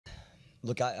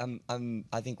Look,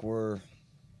 I think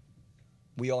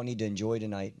we all need to enjoy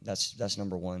tonight. That's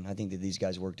number one. I think that these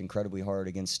guys worked incredibly hard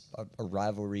against a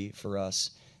rivalry for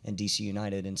us and DC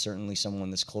United, and certainly someone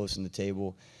that's close in the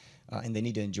table. And they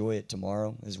need to enjoy it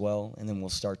tomorrow as well, and then we'll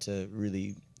start to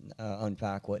really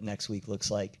unpack what next week looks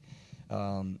like.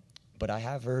 But I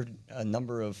have heard a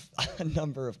number of a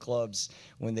number of clubs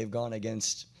when they've gone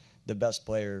against the best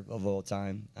player of all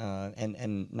time,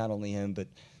 and not only him, but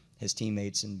his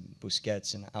teammates and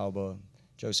Busquets and Alba,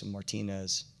 Joseph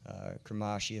Martinez,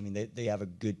 Kramashi. I mean, they have a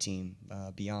good team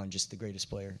beyond just the greatest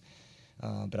player.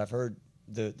 But I've heard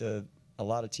a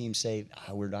lot of teams say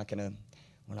we're not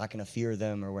gonna fear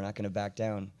them, or we're not gonna back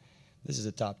down. This is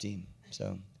a top team,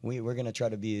 so we're gonna try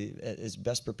to be as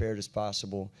best prepared as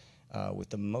possible, with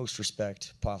the most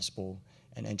respect possible,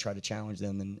 and try to challenge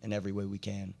them in every way we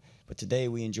can. But today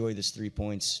we enjoy this 3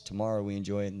 points. Tomorrow we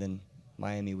enjoy it, and then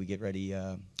Miami we get ready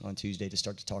on Tuesday to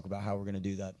start to talk about how we're going to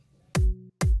do that.